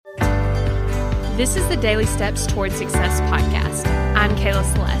This is the Daily Steps Toward Success podcast. I'm Kayla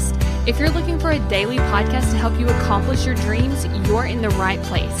Celeste. If you're looking for a daily podcast to help you accomplish your dreams, you're in the right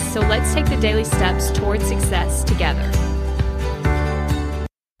place. So let's take the daily steps toward success together.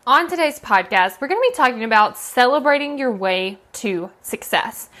 On today's podcast, we're going to be talking about celebrating your way to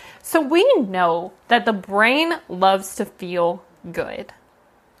success. So we know that the brain loves to feel good.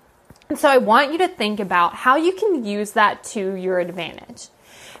 And so I want you to think about how you can use that to your advantage.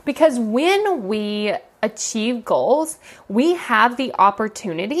 Because when we achieve goals, we have the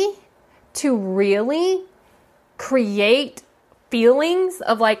opportunity to really create feelings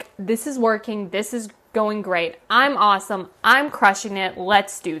of like, this is working, this is going great, I'm awesome, I'm crushing it,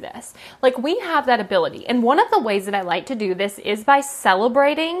 let's do this. Like, we have that ability. And one of the ways that I like to do this is by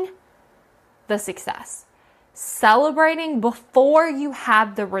celebrating the success. Celebrating before you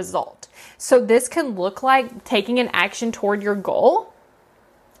have the result. So this can look like taking an action toward your goal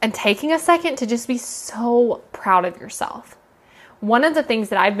and taking a second to just be so proud of yourself. One of the things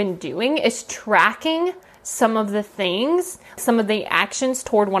that I've been doing is tracking some of the actions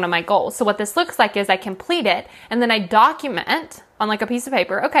toward one of my goals. So what this looks like is I complete it and then I document on like a piece of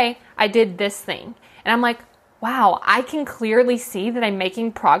paper, okay, I did this thing. And I'm like, wow, I can clearly see that I'm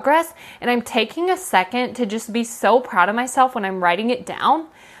making progress, and I'm taking a second to just be so proud of myself when I'm writing it down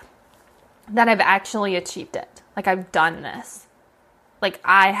that I've actually achieved it. Like, I've done this. Like,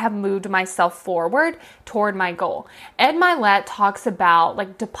 I have moved myself forward toward my goal. Ed Mylett talks about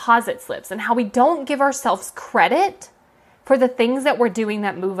like deposit slips and how we don't give ourselves credit for the things that we're doing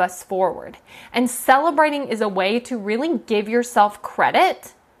that move us forward. And celebrating is a way to really give yourself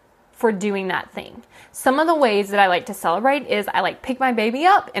credit for doing that thing. Some of the ways that I like to celebrate is I like pick my baby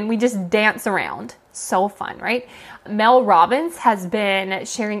up and we just dance around. So fun, right? Mel Robbins has been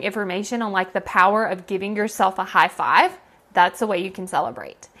sharing information on like the power of giving yourself a high five. That's a way you can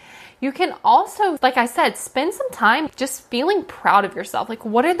celebrate. You can also, like I said, spend some time just feeling proud of yourself. Like,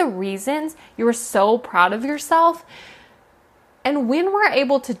 what are the reasons you are so proud of yourself? And when we're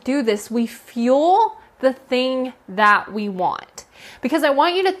able to do this, we fuel the thing that we want. Because I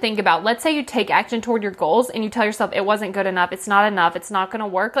want you to think about, let's say you take action toward your goals and you tell yourself it wasn't good enough, it's not enough, it's not going to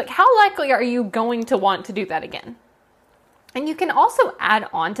work. Like, how likely are you going to want to do that again? And you can also add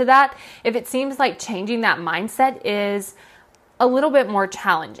on to that if it seems like changing that mindset is a little bit more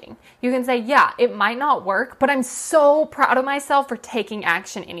challenging. You can say, yeah, it might not work, but I'm so proud of myself for taking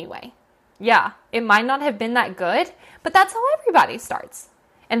action anyway. Yeah, it might not have been that good, but that's how everybody starts.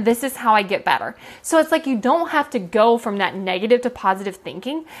 And this is how I get better. So it's like you don't have to go from that negative to positive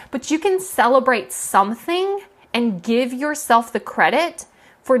thinking, but you can celebrate something and give yourself the credit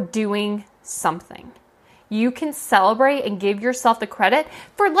for doing something. You can celebrate and give yourself the credit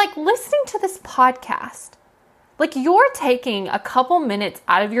for like listening to this podcast. Like, you're taking a couple minutes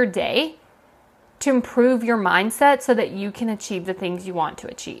out of your day to improve your mindset so that you can achieve the things you want to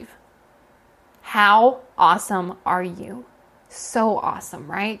achieve. How awesome are you? So awesome,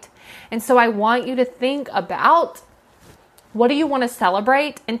 right? And so I want you to think about, what do you want to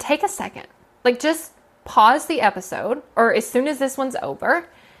celebrate? And take a second. Like, just pause the episode, or as soon as this one's over,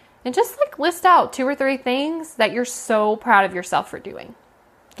 and just like list out 2 or 3 things that you're so proud of yourself for doing.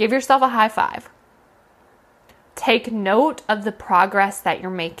 Give yourself a high five. Take note of the progress that you're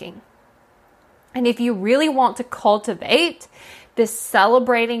making. And if you really want to cultivate this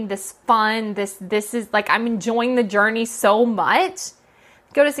celebrating, this fun, this is like, I'm enjoying the journey so much,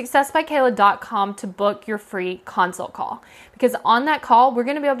 go to successbykayla.com to book your free consult call. Because on that call, we're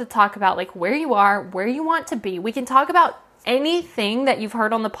going to be able to talk about like where you are, where you want to be. We can talk about anything that you've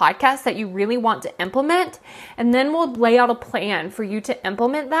heard on the podcast that you really want to implement. And then we'll lay out a plan for you to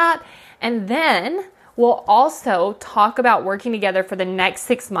implement that. And then we'll also talk about working together for the next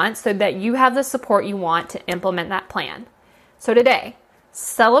 6 months so that you have the support you want to implement that plan. So today,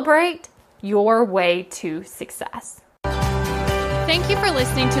 celebrate your way to success. Thank you for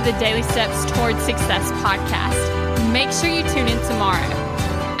listening to the Daily Steps Toward Success podcast. Make sure you tune in tomorrow.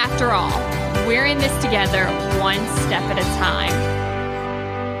 After all, we're in this together, one step at a time.